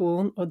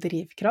motivasjon og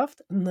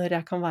drivkraft når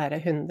jeg kan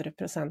være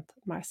 100%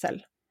 meg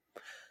selv.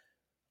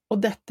 Og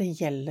dette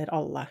gjelder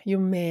alle. Jo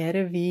mer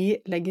vi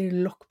legger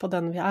lokk på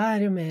den vi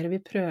er, jo mer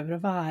vi prøver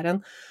å være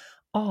en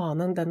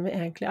annen enn den vi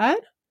egentlig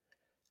er,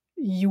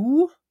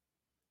 jo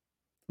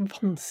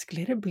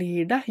vanskeligere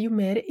blir det. Jo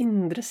mer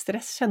indre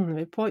stress kjenner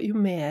vi på, jo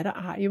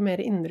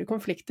mer indre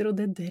konflikter, og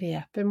det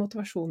dreper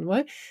motivasjonen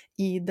vår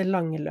i det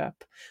lange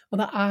løp.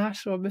 Og det er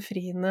så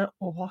befriende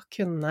å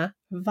kunne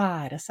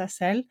være seg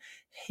selv,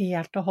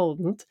 helt og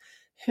holdent,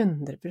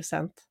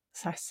 100%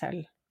 seg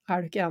selv.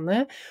 Er du ikke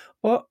enig?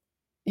 Og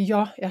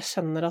ja, jeg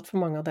skjønner at for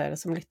mange av dere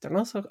som lytter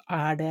nå, så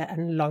er det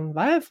en lang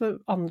vei.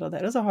 For andre av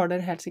dere så har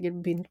dere helt sikkert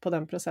begynt på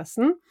den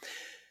prosessen.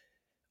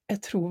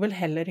 Jeg tror vel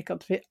heller ikke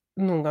at vi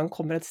noen gang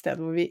kommer et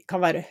sted hvor vi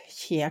kan være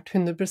helt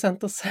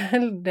 100% oss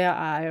selv. Det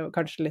er jo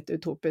kanskje litt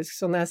utopisk.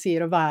 Så når jeg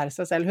sier å være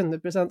seg selv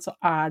 100%, så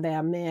er det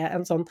med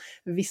en sånn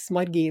viss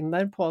margin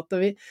der på at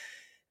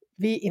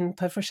vi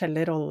inntar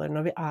forskjellige roller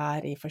når vi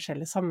er i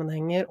forskjellige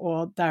sammenhenger,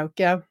 og det er jo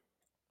ikke...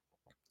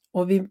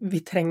 Og vi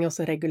trenger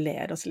også å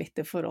regulere oss litt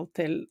i forhold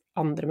til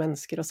andre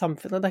mennesker og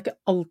samfunnet. Det er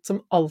ikke alt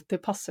som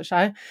alltid passer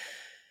seg.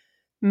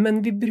 Men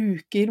vi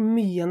bruker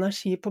mye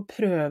energi på å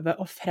prøve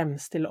å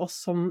fremstille oss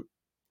som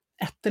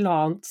et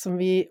eller annet som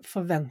vi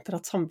forventer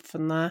at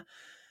samfunnet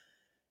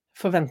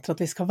forventer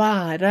at vi skal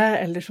være,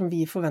 eller som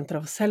vi forventer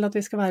av oss selv at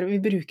vi skal være.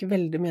 Vi bruker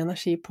veldig mye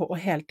energi på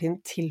å hele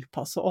tiden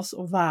tilpasse oss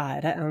og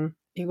være en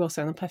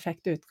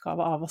perfekt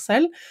utgave av oss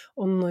selv,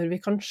 og når vi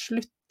kan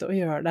slutte å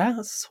gjøre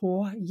det,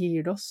 så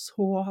gir det oss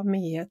så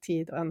mye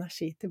tid og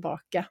energi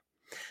tilbake.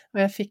 Og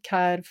jeg fikk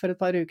her for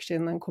et par uker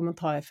siden en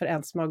kommentar fra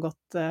en som har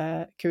gått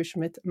kurset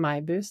mitt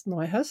MyBoost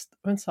nå i høst,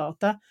 og hun sa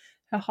at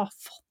jeg har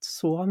fått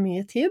så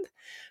mye tid,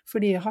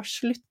 fordi jeg har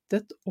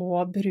sluttet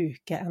å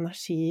bruke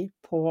energi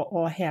på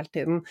å hele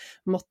tiden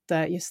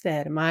måtte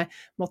justere meg,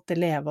 måtte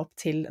leve opp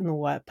til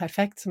noe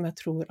perfekt som jeg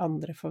tror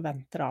andre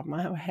forventer av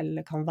meg, og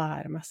heller kan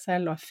være meg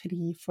selv og er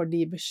fri for de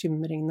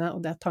bekymringene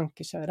og det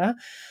tankekjøret,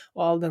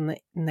 og all denne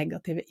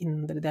negative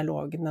indre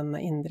dialogen,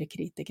 denne indre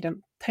kritikeren.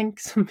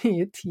 Tenk så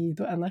mye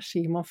tid og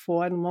energi man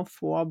får når man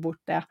får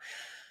bort det.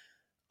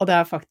 Og det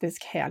er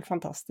faktisk helt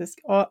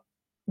fantastisk. Og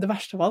det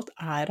verste av alt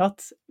er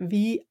at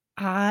vi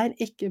er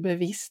ikke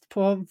bevisst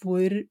på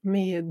hvor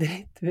mye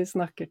dritt vi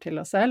snakker til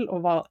oss selv,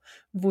 og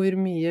hvor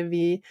mye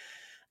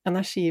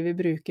energi vi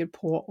bruker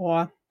på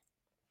å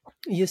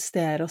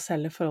justere oss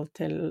selv i forhold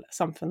til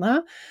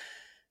samfunnet.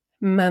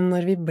 Men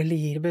når vi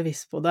blir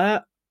bevisst på det,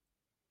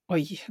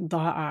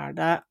 da er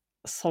det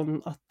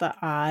sånn at det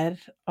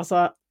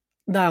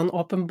er en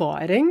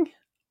åpenbaring,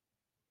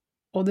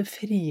 og det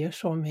frigjør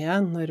så mye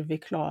når vi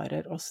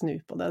klarer å snu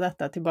på det.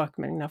 Dette er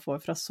tilbakemeldingen jeg får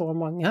fra så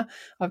mange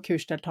av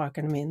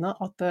kursdeltakerne mine,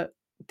 at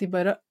de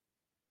bare,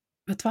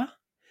 vet du hva?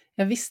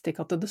 Jeg visste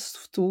ikke at det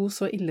sto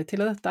så ille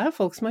til, og dette er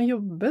folk som har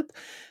jobbet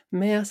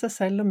med seg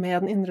selv og med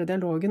den indre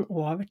dialogen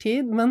over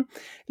tid, men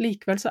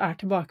likevel så er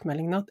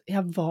tilbakemeldingen at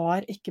jeg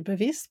var ikke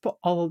bevisst på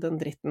all den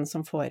dritten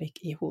som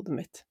foregikk i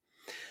hodet mitt.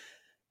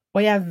 Og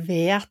jeg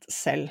vet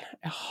selv,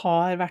 jeg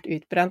har vært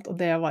utbrent, og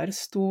det var en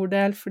stor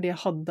del fordi jeg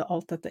hadde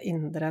alt dette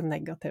indre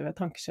negative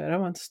tankekjøret,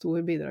 og var en stor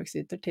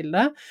bidragsyter til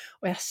det,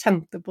 og jeg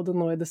kjente på det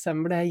nå i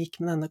desember, da jeg gikk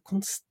med denne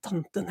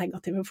konstante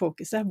negative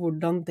fokuset,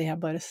 hvordan det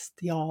bare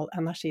stjal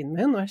energien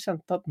min, og jeg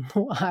kjente at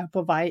nå er jeg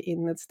på vei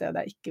inn et sted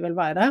jeg ikke vil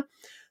være.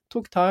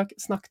 Tok tak,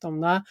 snakket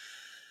om det,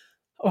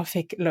 og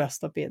fikk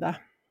løst opp i det.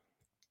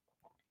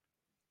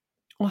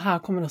 Og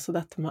her kommer også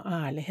dette med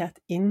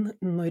ærlighet inn,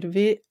 når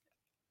vi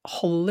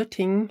holder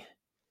ting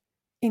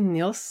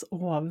inni oss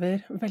over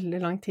veldig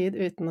lang tid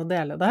uten å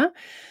dele det.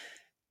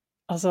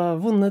 Altså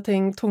vonde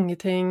ting, tunge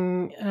ting.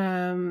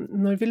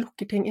 Når vi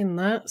lukker ting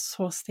inne,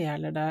 så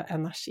stjeler det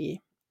energi.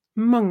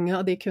 Mange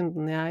av de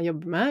kundene jeg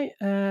jobber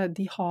med,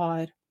 de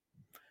har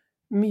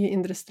mye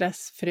indre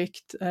stress,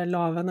 frykt,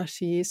 lav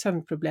energi,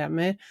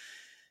 søvnproblemer,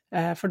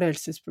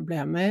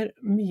 fordøyelsesproblemer,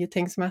 mye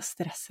ting som er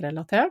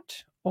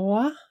stressrelatert,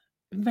 og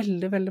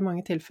veldig, veldig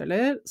mange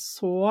tilfeller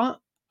så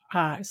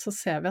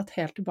ser vi at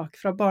helt tilbake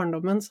fra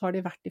barndommen så har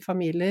de vært i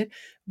familier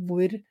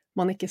hvor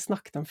man ikke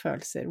snakket om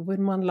følelser, hvor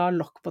man la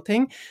lokk på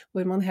ting,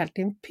 hvor man hele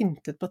tiden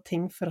pyntet på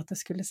ting for at det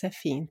skulle se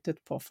fint ut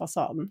på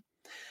fasaden.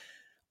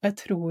 Jeg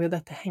tror jo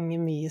dette henger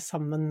mye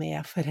sammen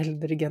med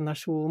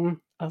foreldregenerasjonen.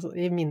 Altså,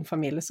 i min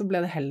familie så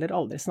ble det heller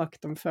aldri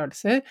snakket om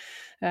følelser.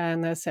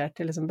 Når jeg ser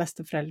til liksom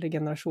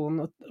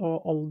besteforeldregenerasjonen og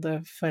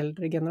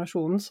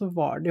oldeforeldregenerasjonen, så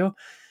var det jo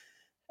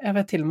jeg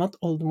vet til og med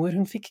at oldemor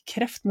hun fikk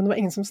kreft, men det var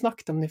ingen som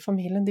snakket om det i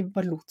familien, de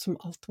bare lot som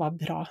alt var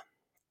bra.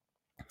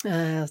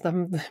 Så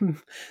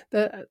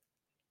det,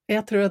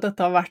 jeg tror at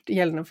dette har vært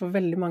gjeldende for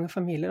veldig mange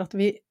familier, at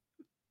vi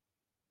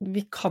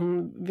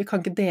kan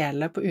ikke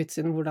dele på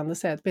utsiden hvordan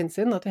det ser ut på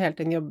innsiden, at vi hele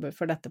tiden jobber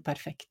for dette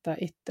perfekte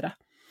ytre.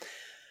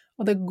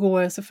 Og det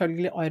går jo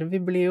selvfølgelig i arv,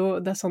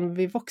 det sånn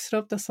vi vokser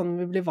opp, det sånn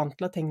vi blir vant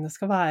til at tingene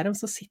skal være, og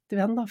så sitter vi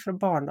igjen da fra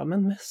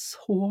barndommen med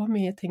så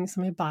mye ting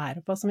som vi bærer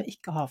på, som vi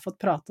ikke har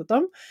fått pratet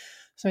om,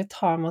 som vi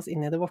tar med oss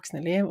inn i det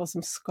voksne liv, og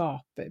som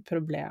skaper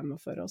problemer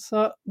for oss.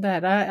 Så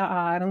dere,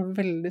 jeg en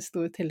veldig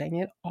stor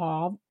tilhenger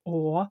av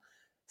å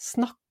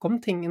snakke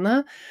om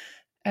tingene,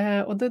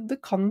 og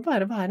det kan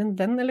bare være en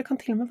venn, eller kan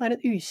til og med være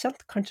en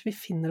ukjent. Kanskje vi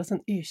finner oss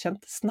en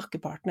ukjent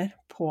snakkepartner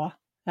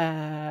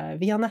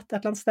via nett et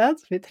eller annet sted.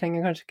 Vi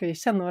trenger kanskje ikke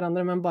kjenne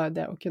hverandre, men bare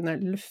det å kunne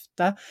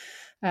lufte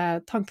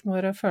tankene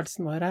våre,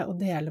 følelsene våre, og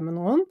dele med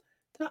noen,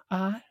 det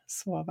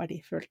så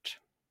verdifullt.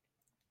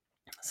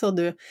 Så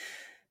du,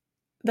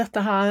 dette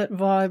her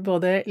var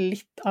både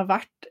litt av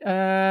hvert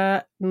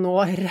nå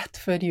rett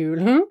før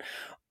julen,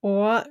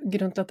 og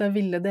grunnen til at jeg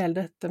ville dele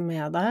dette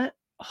med deg,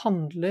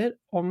 handler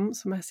om,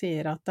 som jeg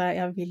sier, at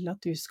jeg vil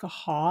at du skal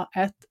ha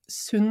et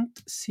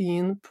sunt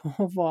syn på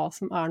hva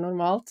som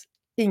normalt.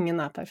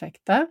 Ingen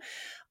perfekte.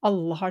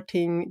 Alle har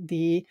ting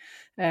de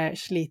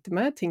sliter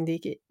med, ting de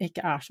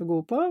ikke så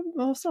gode på,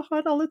 og så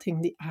har alle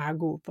ting de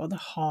gode på.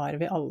 Det har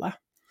vi alle.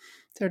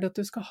 Så det at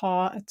du skal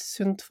ha et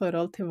sunt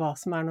forhold til hva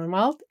som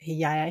normalt.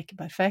 Jeg ikke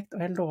perfekt,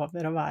 og jeg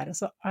lover å være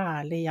så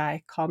ærlig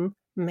jeg kan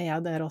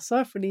med dere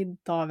også, fordi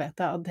da vet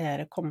jeg at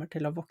dere kommer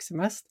til å vokse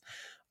mest,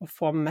 og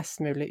få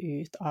mest mulig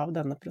ut av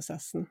denne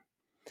prosessen.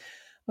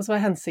 Og så var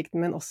hensikten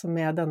min også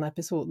med denne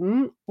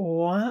episoden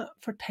å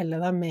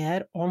fortelle deg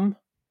mer om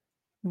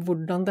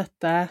hvordan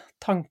dette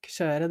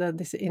tankekjøret,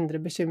 disse indre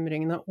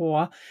bekymringene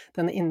og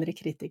denne indre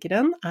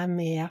kritikeren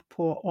med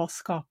på å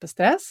skape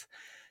stress,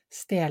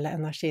 stjele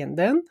energien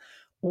din,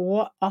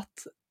 og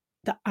at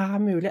det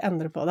mulig å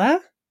endre på det.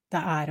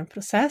 Det en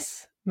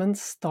prosess, men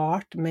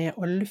start med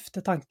å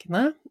lufte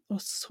tankene, og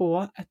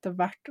så etter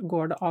hvert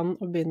går det an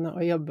å begynne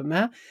å jobbe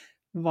med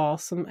hva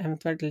som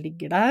eventuelt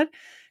ligger der,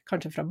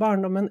 kanskje fra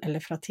barndommen eller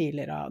fra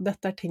tidligere.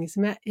 Dette ting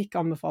som jeg ikke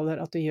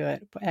anbefaler at du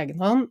gjør på egen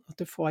hånd, at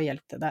du får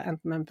hjelp til det,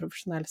 enten med en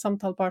profesjonell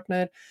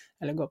samtalepartner,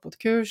 eller gå på et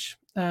kurs.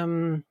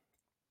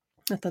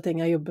 Dette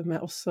ting jeg jobber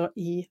med også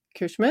i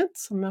kurset mitt,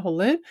 som jeg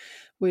holder,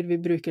 hvor vi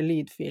bruker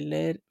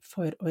lydfiler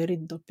for å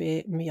rydde opp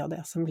i mye av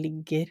det som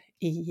ligger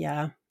i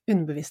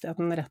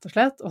underbevisstheten, rett og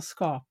slett, og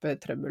skape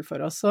trøbbel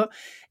for oss. Så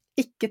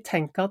ikke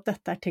tenk at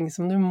dette ting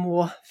som du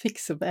må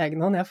fikse på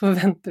egen hånd. Jeg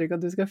forventer ikke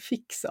at du skal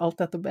fikse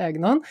alt dette på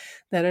egen hånd.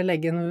 Det å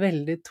legge en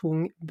veldig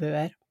tung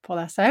bør på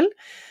deg selv.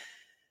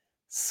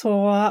 Så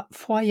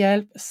få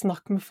hjelp,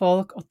 snakk med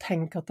folk, og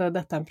tenk at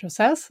dette en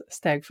prosess,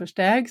 steg for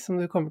steg,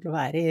 som du kommer til å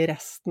være i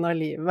resten av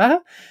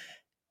livet.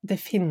 Det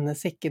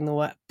finnes ikke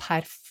noe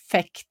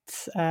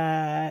perfekt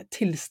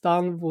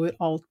tilstand hvor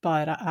alt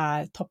bare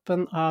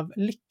toppen av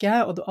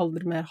lykke, og du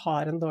aldri mer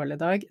har en dårlig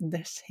dag.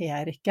 Det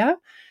skjer ikke.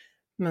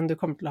 Men du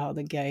kommer til å ha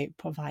det gøy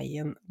på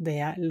veien,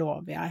 det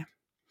lover jeg.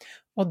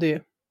 Og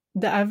du,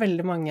 det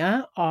veldig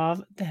mange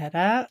av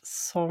dere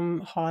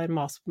som har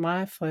mas på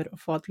meg for å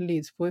få et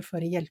lydspor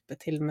for å hjelpe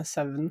til med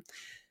søvn.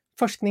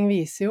 Forskning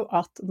viser jo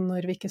at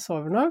når vi ikke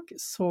sover nok,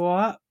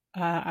 så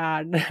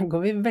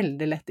går vi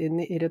veldig lett inn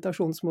i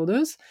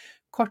irritasjonsmodus,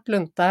 kort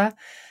lunte,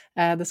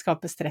 det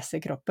skaper stress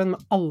i kroppen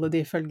med alle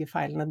de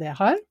følgefeilene det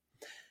har.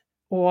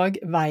 Og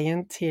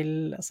veien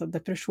til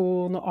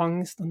depresjon og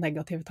angst og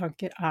negative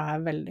tanker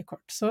veldig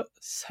kort. Så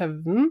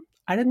søvnen,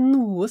 det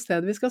noe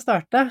sted vi skal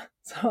starte,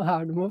 så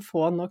det med å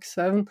få nok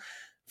søvn.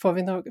 Får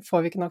vi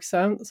ikke nok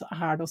søvn, så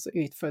det også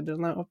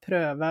utfordrende å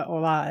prøve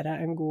å være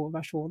en god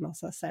versjon av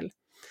seg selv.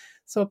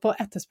 Så på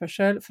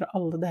etterspørsel fra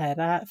alle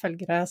dere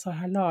følgere så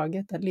har jeg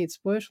laget et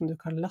lydspor som du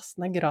kan laste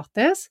ned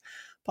gratis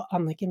på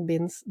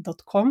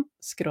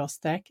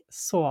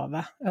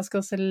annikenbinds.com/sove. Jeg skal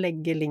også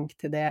legge link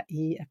til det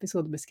i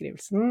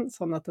episodebeskrivelsen,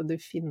 sånn at du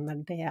finner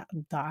det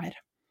der.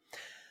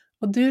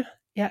 Og du,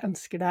 jeg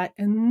ønsker deg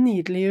en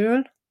nydelig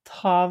jul.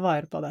 Ta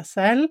vare på deg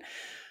selv,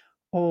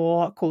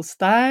 og kos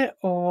deg,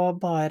 og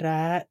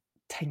bare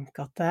tenk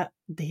at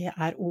det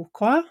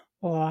ok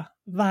å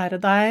være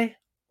deg,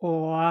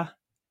 og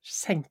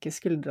senke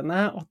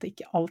skuldrene, og at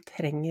ikke alt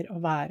trenger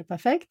å være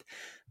perfekt,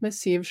 med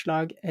 7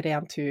 slag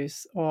rent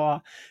hus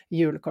og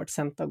julekort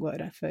sendt av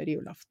gårde før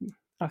julaften.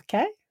 Ok?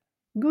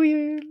 God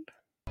jul!